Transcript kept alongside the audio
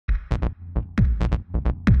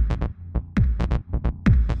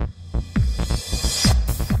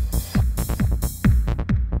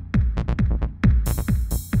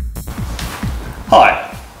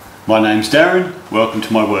My name's Darren, welcome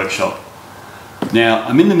to my workshop. Now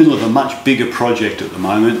I'm in the middle of a much bigger project at the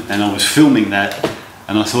moment and I was filming that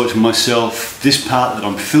and I thought to myself, this part that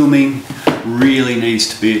I'm filming really needs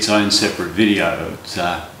to be its own separate video.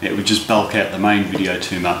 It would just bulk out the main video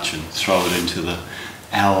too much and throw it into the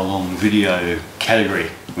hour-long video category,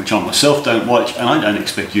 which I myself don't watch and I don't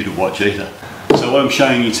expect you to watch either. So what I'm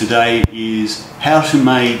showing you today is how to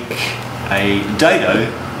make a dado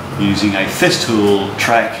using a Festool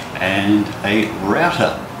track and a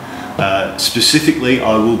router. Specifically,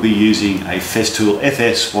 I will be using a Festool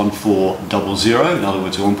FS1400, in other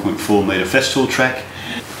words a 1.4 metre Festool track,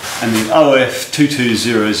 and the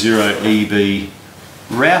OF2200EB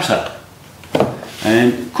router.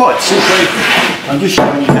 And quite simply, I'm just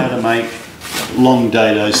showing you how to make long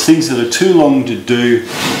dados, things that are too long to do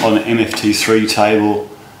on an MFT3 table,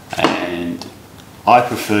 and I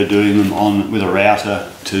prefer doing them with a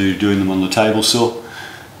router to doing them on the table saw.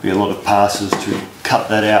 Be a lot of passes to cut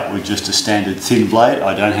that out with just a standard thin blade.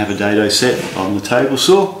 I don't have a dado set on the table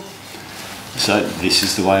saw, so this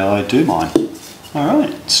is the way I do mine.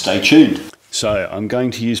 Alright, stay tuned. So I'm going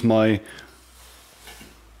to use my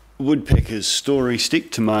woodpecker's story stick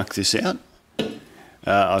to mark this out.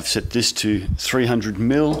 I've set this to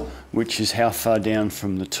 300mm, which is how far down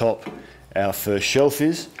from the top our first shelf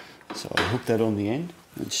is. So I'll hook that on the end.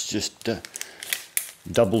 Let's just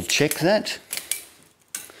double check that.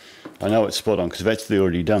 I know it's spot on because I've actually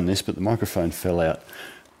already done this, but the microphone fell out.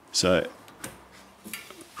 So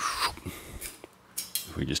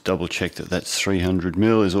if we just double check that that's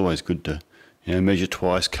 300mm, is always good to, you know, measure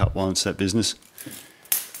twice, cut once, that business.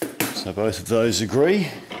 So both of those agree.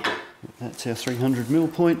 That's our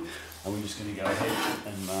 300mm point, and we're just going to go ahead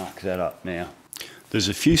and mark that up now. There's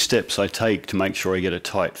a few steps I take to make sure I get a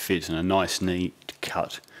tight fit and a nice neat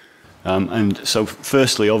cut. And so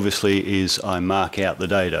firstly, obviously, is I mark out the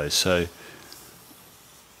dados. So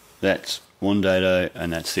that's one dado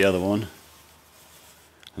and that's the other one,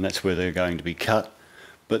 and that's where they're going to be cut.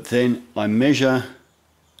 But then I measure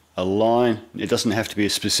a line. It doesn't have to be a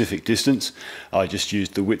specific distance. I just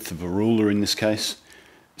used the width of a ruler in this case.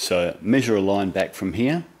 So measure a line back from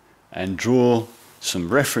here and draw some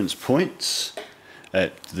reference points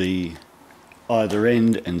at the either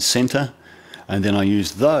end and center, and then I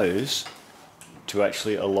use those to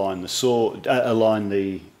actually align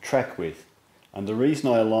the track with. And the reason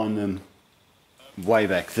I align them way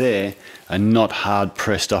back there and not hard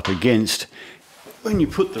pressed up against, when you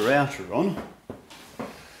put the router on,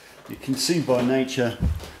 you can see by nature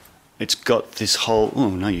it's got this whole,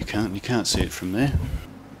 oh no you can't see it from there.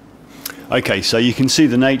 Okay, so you can see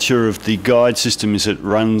the nature of the guide system is it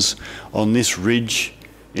runs on this ridge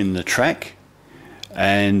in the track,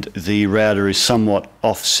 and the router is somewhat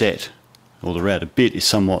offset, or the router bit is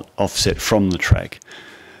somewhat offset from the track.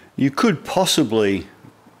 You could possibly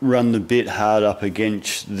run the bit hard up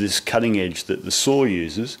against this cutting edge that the saw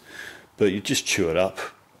uses, but you just chew it up,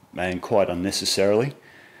 and quite unnecessarily.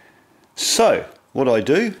 So what I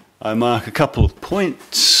do, I mark a couple of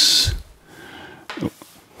points,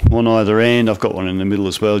 one either end. I've got one in the middle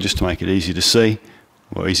as well, just to make it easy to see.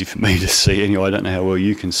 Well, easy for me to see anyway. I don't know how well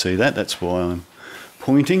you can see that. That's why I'm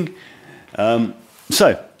pointing.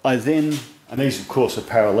 So I then, and these of course are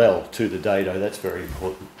parallel to the dado. That's very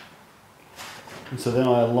important. And so then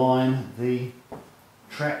I align the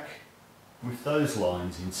track with those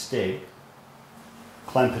lines instead.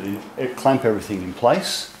 Clamp everything in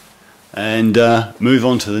place, and move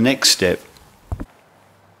on to the next step.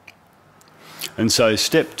 And so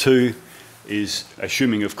step 2 is,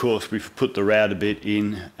 assuming of course we've put the router bit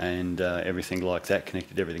in and everything like that,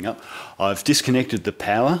 connected everything up, I've disconnected the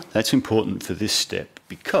power. That's important for this step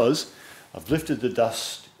because I've lifted the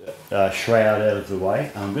dust shroud out of the way.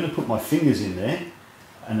 I'm going to put my fingers in there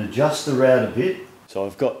and adjust the router bit. So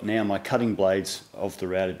I've got now my cutting blades of the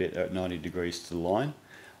router bit at 90 degrees to the line,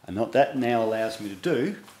 and what that now allows me to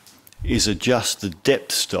do is adjust the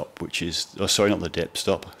depth stop, which is, oh sorry, not the depth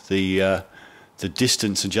stop, the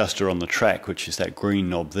distance adjuster on the track, which is that green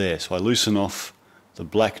knob there. So I loosen off the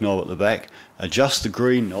black knob at the back, adjust the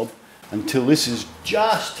green knob until this is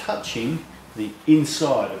just touching the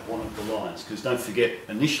inside of one of the lines, because don't forget,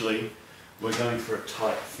 initially we're going for a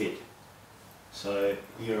tight fit. So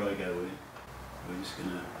here I go with it. We're just going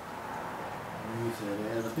to move that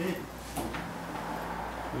out a bit,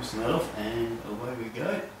 loosen that off, and away we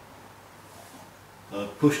go.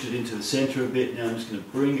 I've pushed it into the centre a bit. Now I'm just going to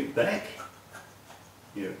bring it back.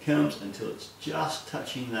 Here it comes until it's just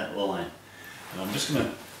touching that line. And I'm just going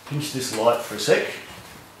to pinch this light for a sec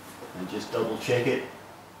and just double check it.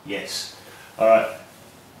 Yes. Alright.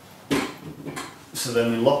 So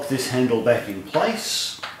then we lock this handle back in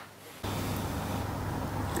place.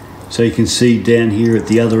 So you can see down here at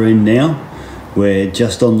the other end now, we're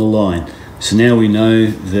just on the line. So now we know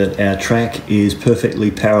that our track is perfectly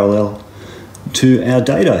parallel to our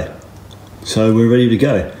dado. So we're ready to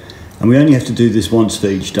go. And we only have to do this once for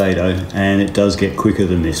each dado, and it does get quicker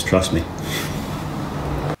than this, trust me.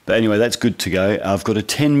 But anyway, that's good to go. I've got a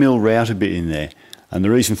 10mm router bit in there. And the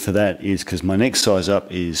reason for that is because my next size up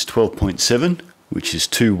is 12.7, which is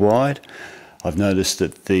too wide. I've noticed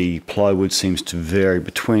that the plywood seems to vary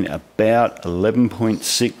between about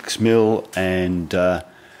 11.6mm and about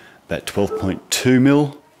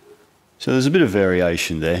 12.2mm. So there's a bit of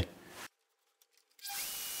variation there.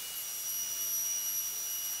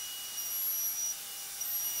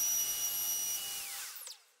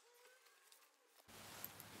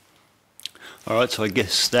 Alright, so I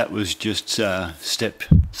guess that was just step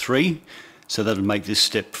 3, so that'll make this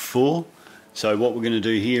step 4. So what we're going to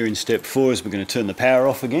do here in step 4 is we're going to turn the power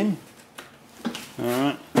off again.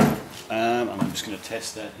 Alright, I'm just going to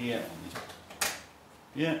test that here.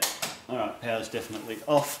 Yeah, alright, power's definitely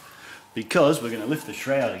off, because we're going to lift the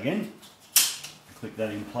shroud again, click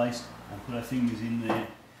that in place and put our fingers in there,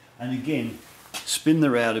 and again spin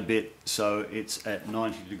the route a bit so it's at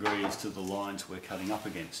 90 degrees to the lines we're cutting up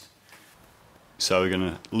against. So we're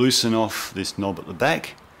going to loosen off this knob at the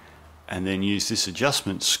back and then use this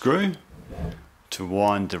adjustment screw to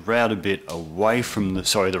wind the router bit away from the,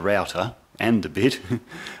 the router and the bit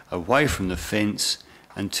away from the fence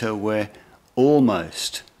until we're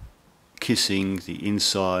almost kissing the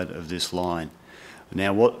inside of this line.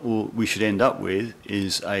 Now what we should end up with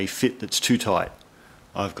is a fit that's too tight.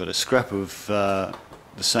 I've got a scrap of the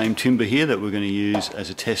same timber here that we're going to use as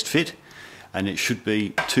a test fit, and it should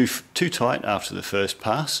be too tight after the first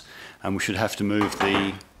pass, and we should have to move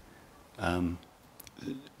the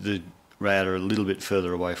router a little bit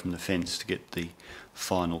further away from the fence to get the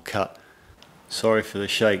final cut. Sorry for the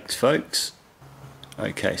shakes, folks.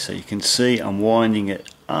 Okay, so you can see I'm winding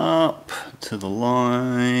it up to the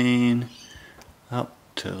line, up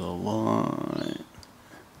to the line,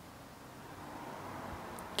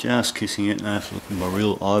 just kissing it. Now I have to look at my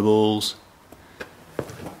real eyeballs.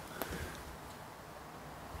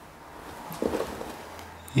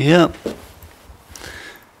 Yep.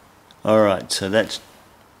 Alright, so that's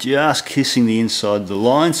just kissing the inside of the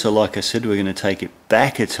line. So like I said, we're going to take it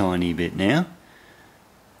back a tiny bit now.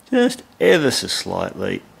 Just ever so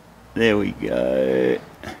slightly. There we go.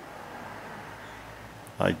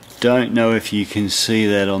 I don't know if you can see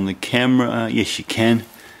that on the camera. Yes, you can.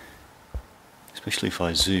 Especially if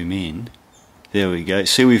I zoom in. There we go.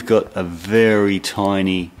 See, we've got a very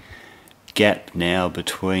tiny gap now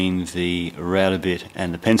between the router bit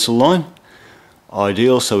and the pencil line.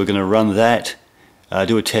 Ideal, so we're going to run that,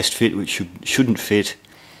 do a test fit which shouldn't fit,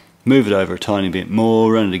 move it over a tiny bit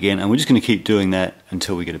more, run it again, and we're just going to keep doing that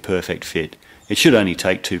until we get a perfect fit. It should only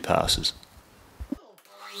take 2 passes.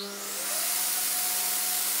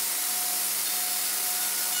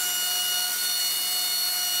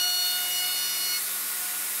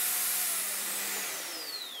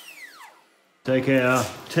 Take our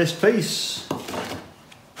test piece.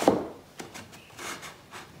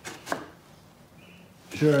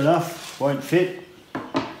 Sure enough, won't fit.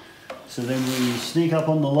 So then we sneak up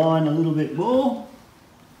on the line a little bit more.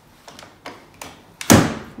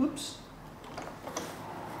 Whoops.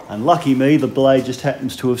 And lucky me, the blade just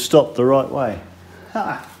happens to have stopped the right way.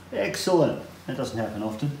 Ha! Excellent. That doesn't happen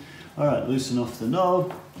often. Alright, loosen off the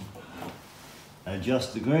knob.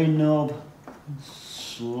 Adjust the green knob.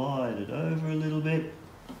 Slide it over a little bit,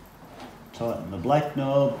 tighten the black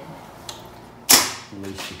knob,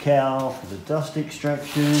 release the cowl for the dust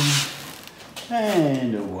extraction,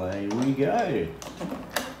 and away we go.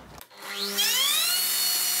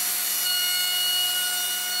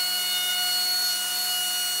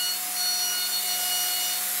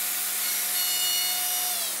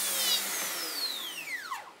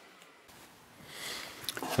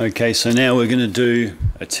 Okay, so now we're going to do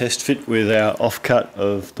a test fit with our offcut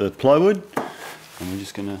of the plywood, and we're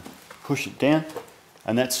just going to push it down,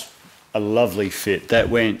 and that's a lovely fit. That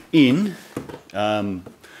went in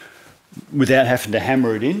without having to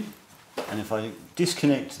hammer it in, and if I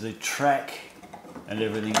disconnect the track and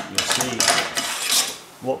everything, you'll see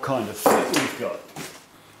what kind of fit we've got.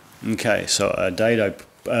 Okay, so a dado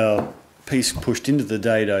piece pushed into the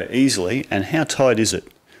dado easily, and how tight is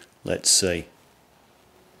it? Let's see.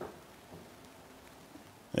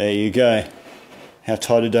 There you go. How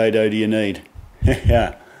tight a dado do you need?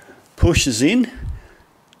 Pushes in,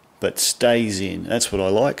 but stays in. That's what I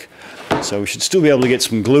like. So we should still be able to get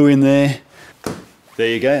some glue in there. There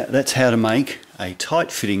you go. That's how to make a tight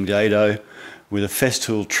fitting dado with a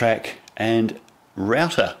Festool track and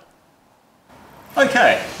router.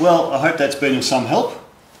 Okay, well, I hope that's been of some help,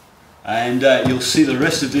 and you'll see the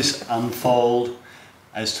rest of this unfold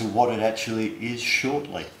as to what it actually is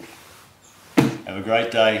shortly. Have a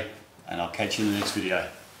great day, and I'll catch you in the next video.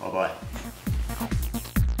 Bye bye.